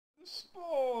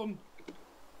Spawn!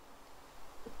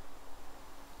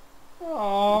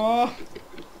 Aww.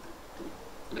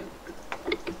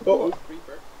 Oh,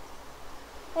 creeper.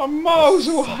 I'm miles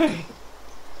away!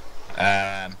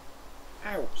 Ow,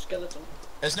 skeleton.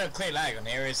 There's no clear lag on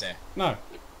here, is there? No,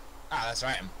 Ah, that's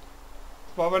right.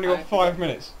 but I've only got 5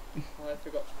 minutes. I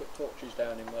forgot to put torches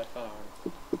down in my farm.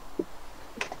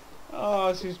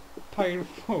 Oh, this is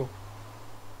painful.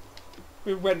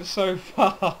 We went so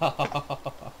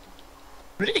far.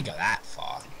 We didn't go that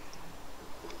far.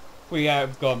 We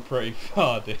have gone pretty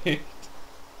far, dude.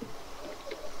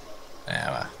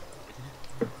 Yeah,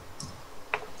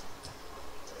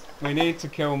 We need to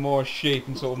kill more sheep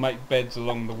and sort of make beds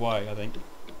along the way, I think.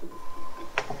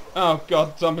 Oh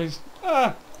god, zombies.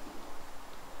 Ah!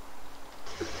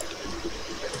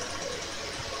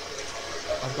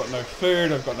 I've got no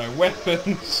food, I've got no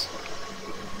weapons.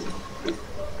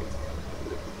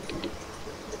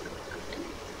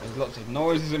 There's lots of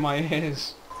noises in my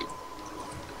ears.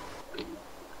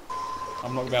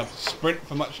 I'm not going to be able to sprint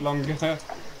for much longer.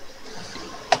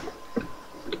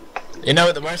 You know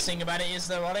what the worst thing about it is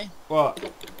though, Ollie? What?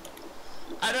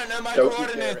 I don't know my Don't you dare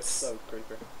coordinates. explode,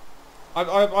 creeper.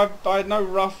 I know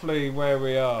roughly where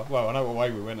we are. Well, I know what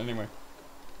way we went anyway.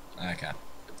 Okay.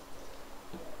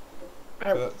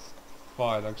 But that's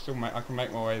fine. I can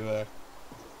make my way there.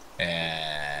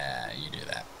 Yeah, you do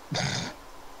that.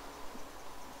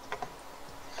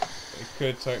 It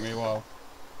could take me a while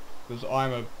because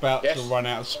I'm about to run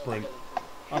out of sprint.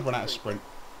 I've run out of sprint.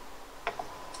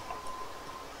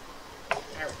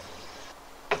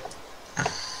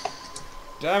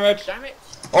 Damn it! Damn it!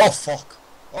 Oh fuck!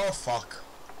 Oh fuck!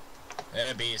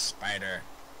 There be a spider.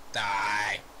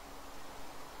 Die!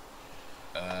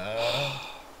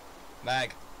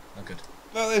 Lag. Not good.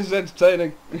 No, this is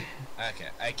entertaining. Okay,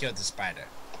 I killed the spider.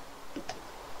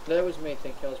 There was me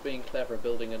thinking I was being clever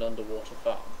building an underwater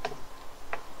farm.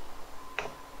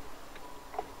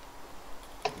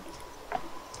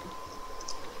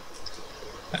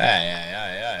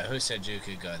 Hey, who said you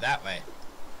could go that way?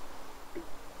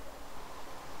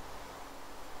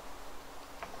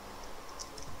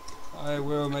 I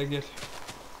will make it.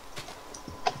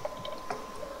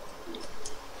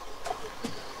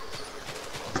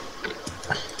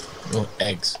 Oh,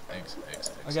 eggs.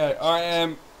 Okay,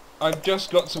 I've just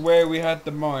got to where we had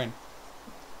the mine.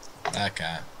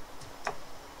 Okay.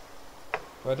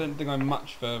 But I don't think I'm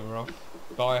much further off.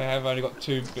 But I have only got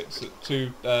two bits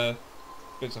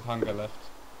of hunger left.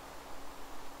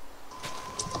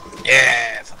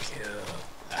 Yeah, fuck you.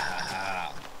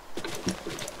 Ah.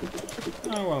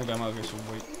 Oh well, I might get some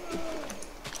wheat.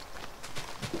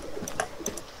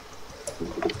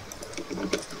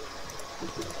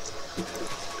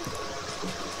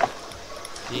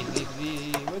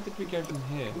 Where did we go from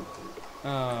here?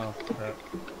 Oh crap.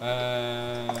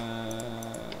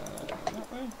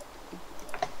 That way?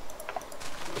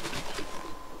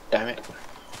 Damn it.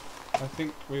 I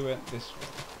think we went this way.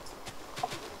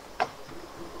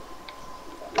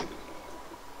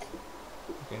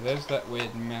 Okay, there's that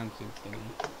weird mountain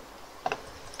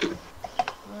thingy.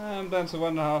 I'm down to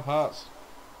 1.5 hearts.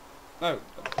 No,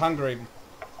 hunger even.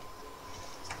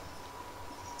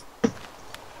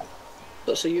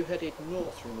 So you headed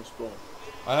north from the spawn?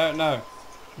 I don't know.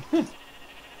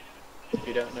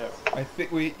 You don't know. I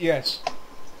think yes.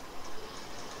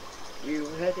 You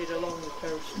headed along the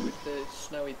coast with the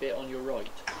snowy bit on your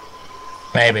right.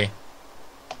 Maybe.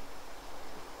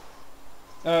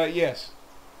 Yes.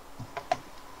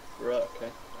 Right,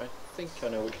 okay. I think I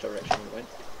know which direction we went.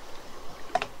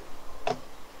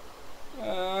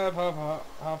 I have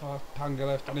half a hunger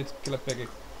left. I need to kill a piggy.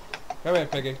 Come here,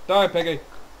 piggy. Die, piggy.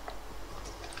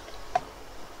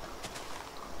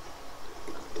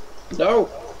 No!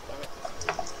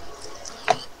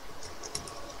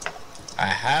 I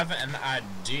have an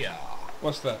idea.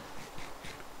 What's that?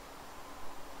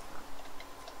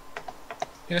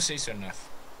 You'll see soon enough.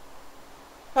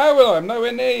 How will I? I'm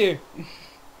nowhere near you.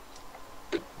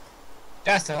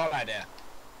 That's the whole idea.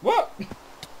 What?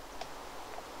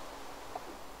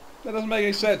 That doesn't make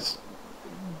any sense.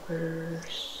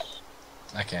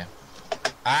 Okay.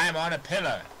 I'm on a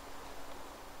pillar.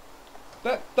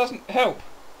 That doesn't help.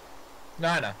 No,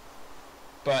 I know.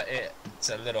 But it's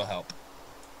a little help.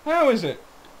 How is it?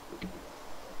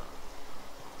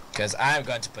 Because I'm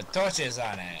going to put torches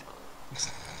on it.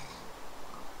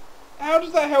 How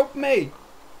does that help me?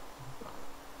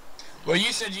 Well,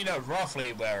 you said you know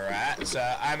roughly where we're at,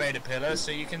 so I made a pillar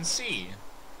so you can see.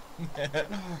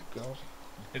 Oh god.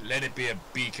 Let it be a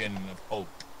beacon of hope.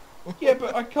 Yeah,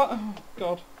 but I can't. Oh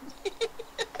god.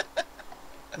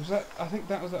 Was that? I think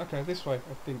that was okay. This way,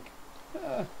 I think.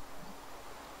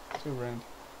 Still round.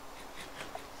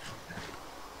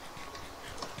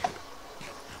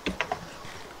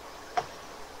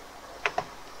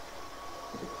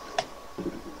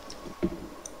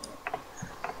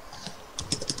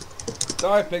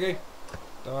 Die, piggy.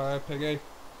 Die, piggy.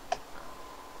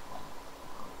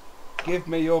 Give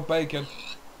me your bacon.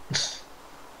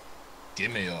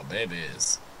 Give me your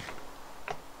babies.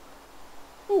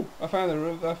 Ooh, I found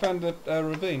a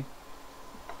ravine.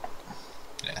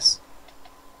 Yes.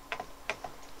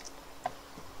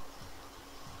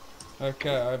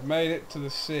 Okay, I've made it to the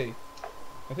sea.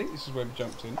 I think this is where we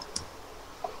jumped in.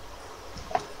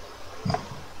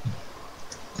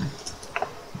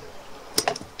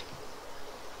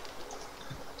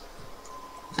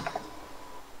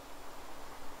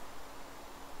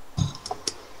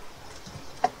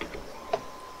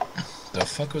 The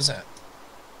fuck was that?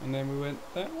 And then we went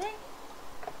that way,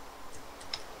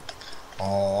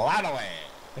 Oh, that way.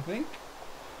 I think.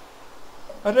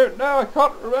 I don't know, I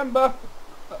can't remember.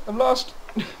 I'm lost.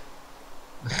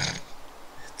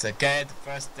 It's okay, the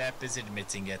first step is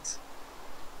admitting it.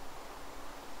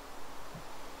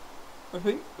 I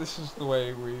think this is the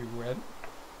way we went.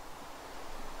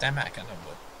 Damn it, I can't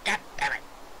remember. God damn it.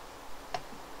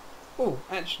 Oh,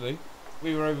 actually,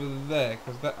 we were over there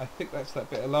because I think that's that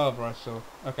bit of lava I saw.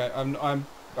 Okay,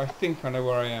 I think I know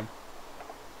where I am.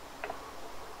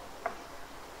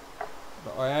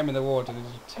 But I am in the water. This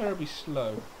is terribly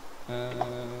slow. I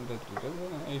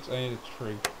need a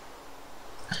tree.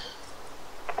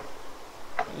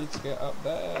 I need to get up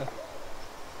there.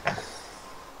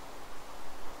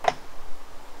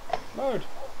 Load.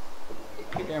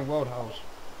 Keep getting world holes.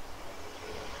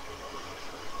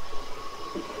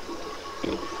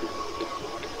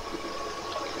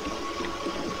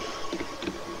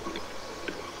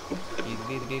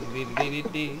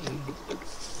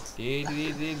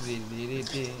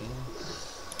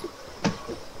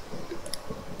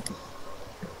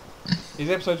 These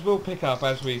episodes will pick up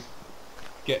as we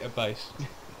get a base.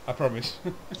 I promise.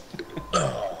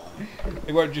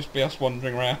 It won't just be us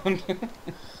wandering around.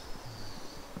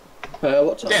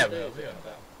 What time Yeah, of day we'll is be it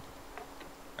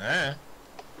on.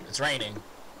 It's raining.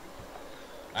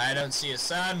 I don't see a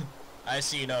sun. I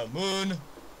see no moon.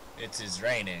 It is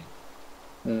raining.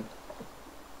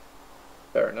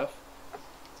 Fair enough.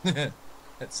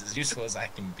 That's as useful as I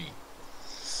can be.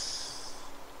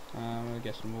 I'm gonna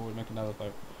get some more and make another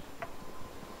boat.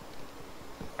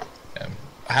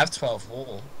 I have 12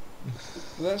 wool.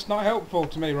 Well, that's not helpful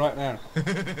to me right now.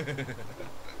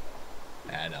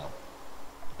 I know.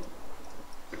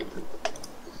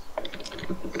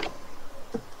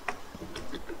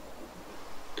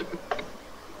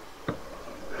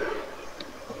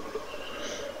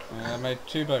 I made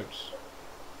 2 boats.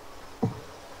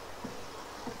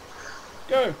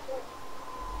 Go!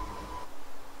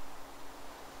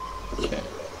 Okay.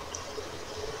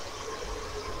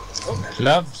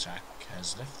 Love Jack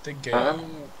has left the game.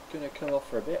 I'm gonna come off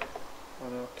for a bit,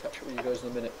 and I'll catch up with you guys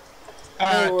in a minute.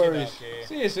 No worries. Okey-dokey.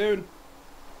 See you soon.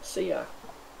 See ya.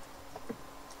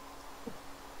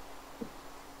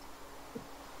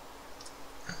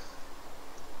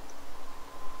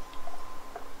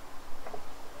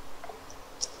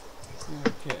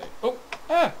 Okay. Oh!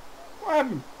 Ah! What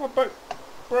happened? My boat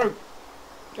broke.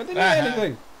 I didn't hit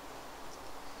anything.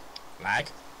 Lag.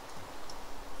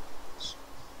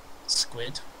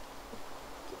 Squid.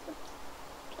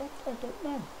 I don't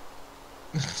know.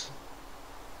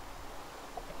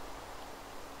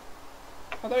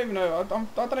 I don't even know. I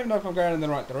don't even know if I'm going in the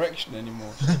right direction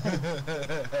anymore.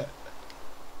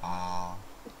 Ah.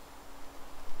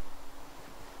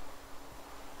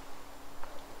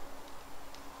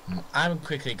 I'm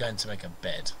quickly going to make a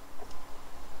bed.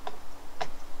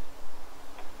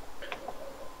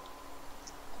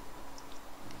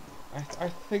 I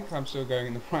think I'm still going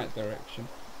in the right direction.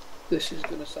 This is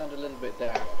gonna sound a little bit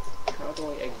down. How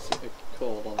do I exit a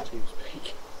call on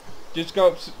TeamSpeak? Just go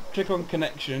up, click on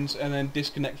connections, and then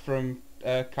disconnect from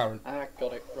current. Ah,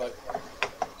 got it. Right.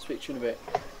 Speak to you in a bit.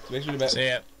 So make sure about See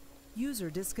ya. User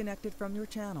disconnected from your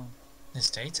channel. It's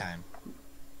daytime.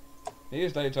 it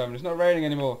is daytime. It's not raining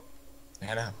anymore,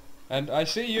 I know. and I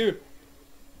see you.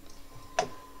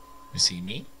 You see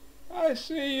me? I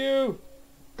see you.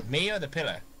 Me or the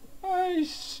pillar? I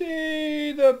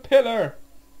see the pillar.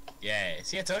 Yeah,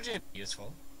 see, I told you it'd be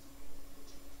useful.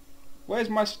 Where's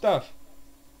my stuff?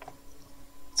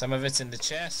 Some of it's in the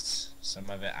chest, some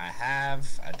of it I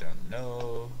have, I don't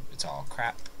know, it's all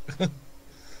crap.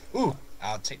 Ooh,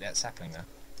 I'll take that sapling though.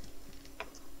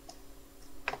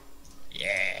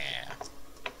 Yeah!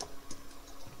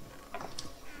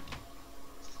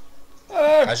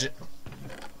 Hello. How's it?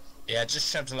 Yeah, I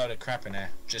just shoved a load of crap in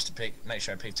there just to make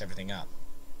sure I picked everything up.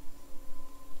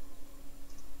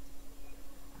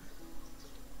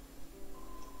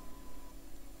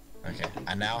 Okay,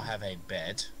 I now have a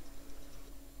bed.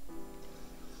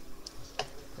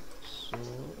 Sword.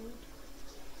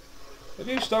 Have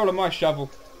you stolen my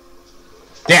shovel?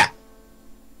 Yeah!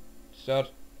 Stud.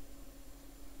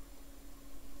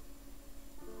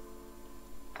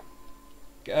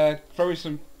 Throw me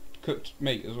some cooked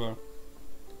meat as well.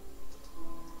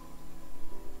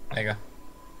 There you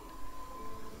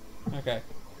go. Okay.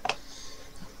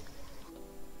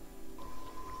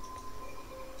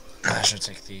 I should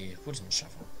take the wooden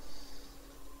shovel.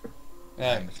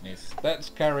 Yeah. And we can leave. Let's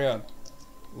carry on.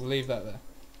 We'll leave that there.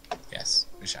 Yes,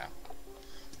 we shall.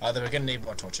 Although we're gonna need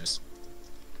more torches.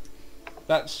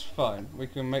 That's fine. We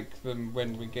can make them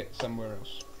when we get somewhere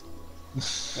else.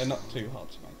 They're not too hard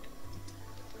to make.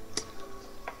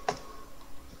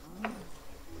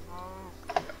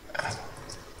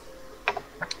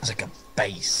 It's like a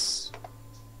base.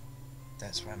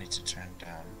 That's what I need to turn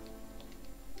down.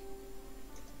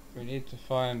 We need to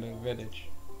find a village.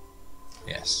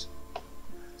 Yes.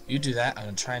 You do that, I'm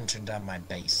gonna try and turn down my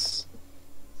base.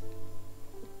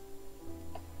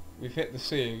 We've hit the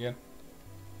sea again.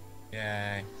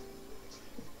 Yay.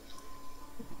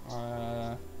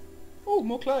 Oh,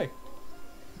 more clay.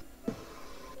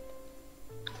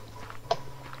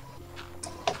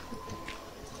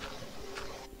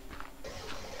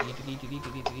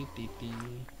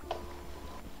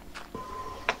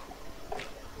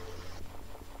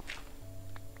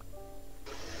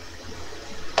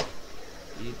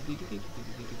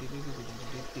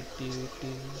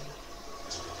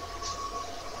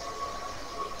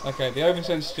 Okay, the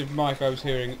oversensitive mic I was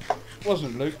hearing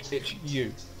wasn't Luke, it's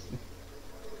you.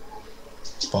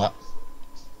 What?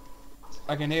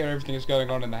 I can hear everything that's going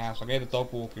on in the house. I can hear the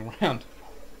dog walking around.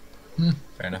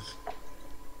 Fair enough.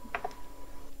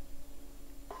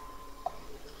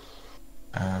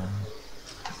 Um,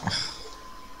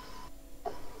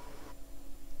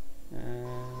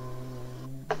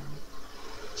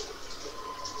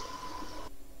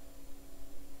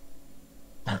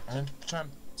 I'm going to try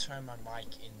and turn my mic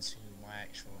into my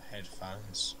actual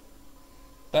headphones.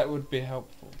 That would be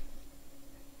helpful.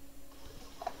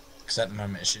 Because at the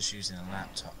moment it's just using a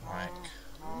laptop mic.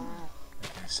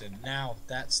 Okay, so now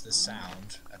that's the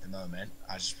sound at the moment.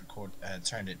 I just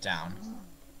turned it down.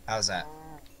 How's that?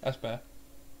 That's better.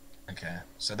 Okay,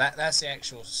 so that's the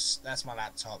actual, that's my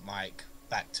laptop mic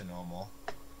back to normal.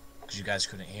 Because you guys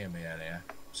couldn't hear me earlier,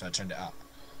 so I turned it up.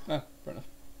 Oh, fair enough.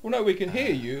 Well, no, we can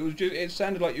hear you. It was just, it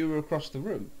sounded like you were across the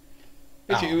room.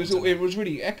 Oh, It was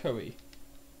really echoey.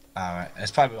 Alright,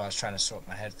 that's probably why I was trying to sort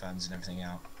my headphones and everything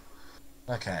out.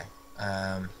 Okay,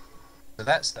 so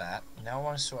that's that. Now I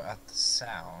want to sort out the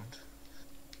sound,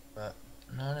 but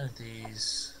none of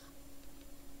these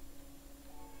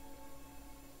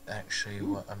actually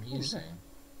what I'm using.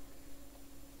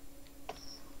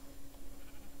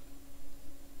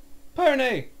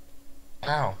 Pony!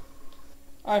 Ow.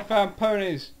 I found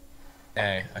ponies.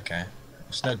 Hey, okay.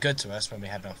 It's no good to us when we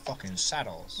have no fucking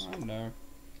saddles. I know.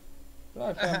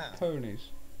 But I found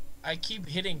ponies. I keep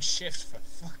hitting shift for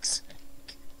fuck's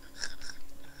sake.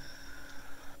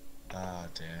 Oh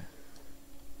dear.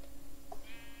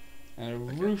 And a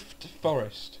roofed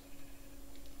forest.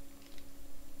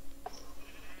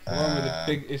 The one with the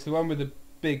big. It's the one with the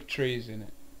big trees in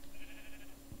it.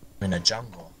 I'm in a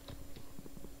jungle.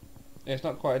 Yeah, it's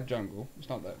not quite a jungle. It's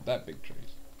not that big trees.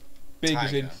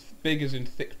 Big as in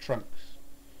thick trunks.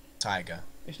 Tiger.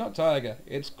 It's not tiger.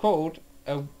 It's called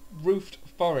a roofed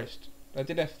forest. I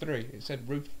did F3. It said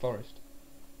roofed forest.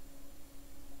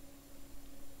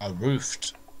 A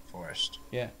roofed forest.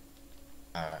 Yeah.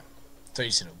 Alright. I thought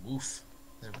you said a woof.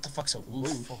 What the fuck's a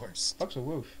woof forest? Fuck's a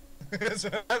woof. That's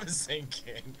what I was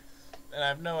thinking. And I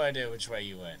have no idea which way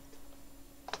you went.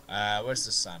 Where's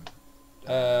the sun?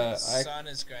 The sun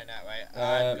is going that way.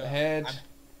 Head.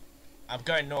 I'm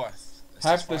going north.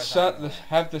 Have the sun.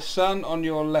 Have the sun on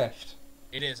your left.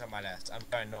 It is on my left. I'm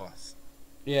going north.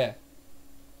 Yeah.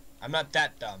 I'm not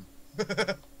that dumb.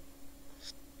 I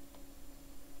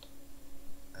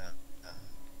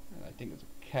think there's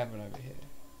a cabin over here.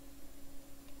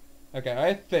 Okay,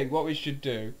 I think what we should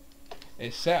do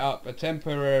is set up a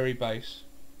temporary base.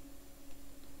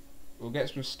 We'll get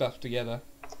some stuff together,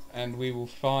 and we will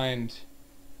find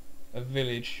a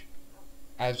village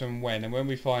as and when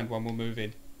we find one, we'll move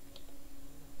in.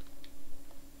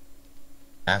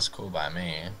 That's cool by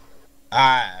me.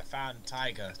 I found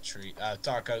dark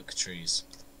oak trees.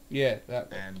 Yeah,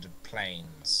 that one. And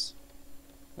plains.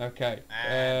 Okay.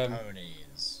 And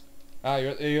ponies.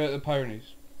 You're at the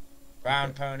ponies.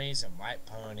 Brown ponies and white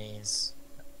ponies.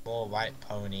 4 white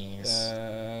ponies.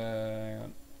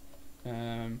 Hang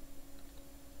on.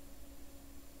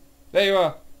 There you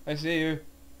are. I see you.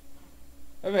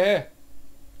 Over here.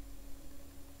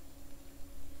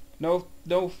 North,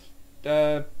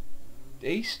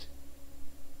 east.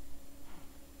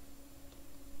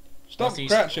 Stop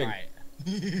Northeast, crouching. Right.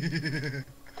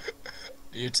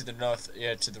 You're to the north.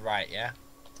 You're to the right. Yeah.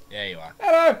 There you are.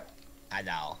 Hello.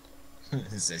 Hello.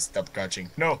 It says stop crouching.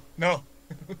 No. No.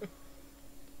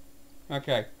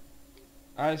 Okay.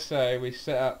 I say we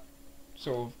set up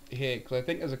sort of here, because I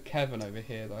think there's a cavern over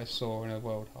here that I saw in a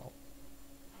world hole.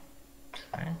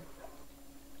 Okay.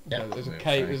 So Yep, there's a we're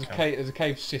cave. very There's a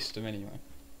cave system anyway.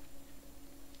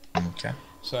 Okay.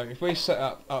 So if we set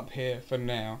up here for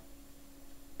now,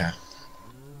 Yeah.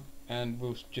 and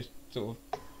we'll just sort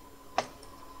of,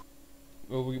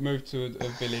 we move to a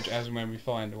village as and when we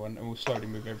find one, and we'll slowly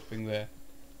move everything there.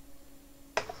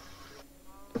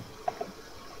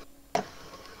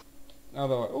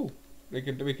 Otherwise, we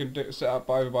can set up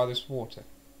over by this water.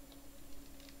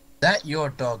 That your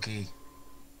doggy?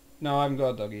 No, I haven't got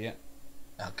a doggy yet.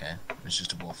 Okay, it's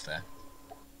just a wolf there.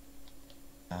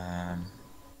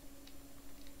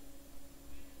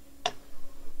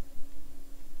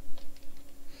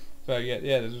 So yeah,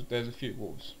 there's a few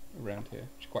wolves around here,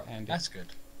 which is quite handy. That's good.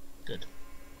 Good.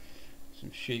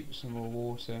 Some sheep, some more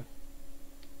water.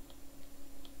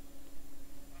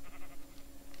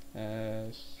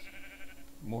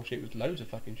 More sheep. There's loads of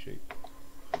fucking sheep.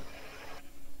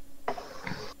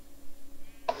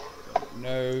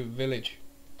 No village.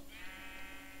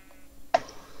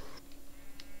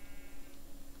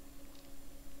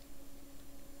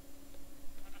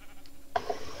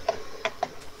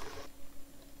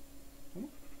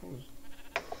 What was...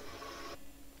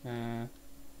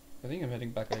 I think I'm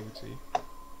heading back over to you.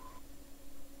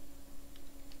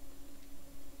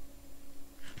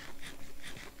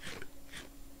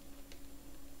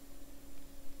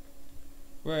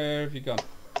 Where have you gone?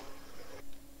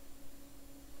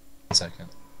 1 second.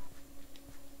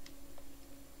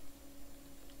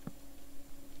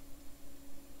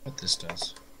 What this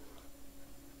does?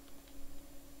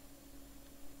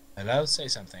 Hello? Say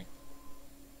something.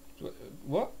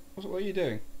 What? What are you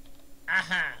doing?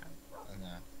 Aha! Oh,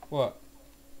 no. What?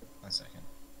 1 second.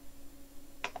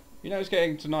 You know it's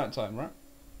getting to night time, right?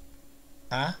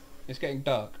 Huh? It's getting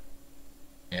dark.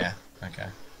 Yeah. Okay.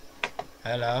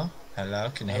 Hello?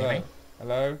 Hello? Can you hear Hello? me?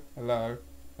 Hello? Hello?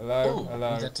 Hello? Ooh,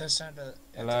 Hello? that does sound a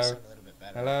Hello? little bit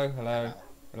better. Hello? Hello?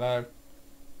 Hello?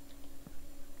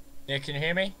 Yeah, can you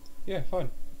hear me? Yeah, fine.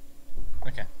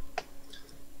 Okay.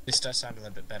 This does sound a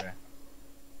little bit better.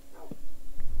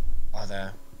 Although,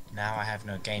 now I have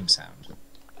no game sound.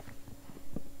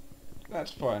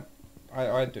 That's fine.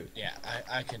 I do. Yeah,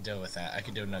 I can deal with that. I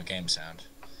can do no game sound.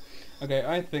 Okay,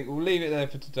 I think we'll leave it there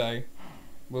for today.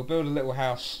 We'll build a little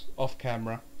house off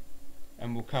camera,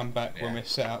 and we'll come back when Yeah. we're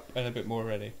set up and a bit more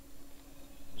ready.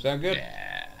 Sound good?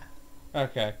 Yeah.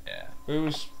 Okay. Yeah. We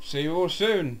will see you all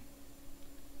soon.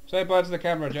 Say bye to the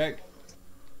camera, Jake.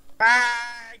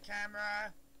 Bye,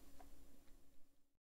 camera!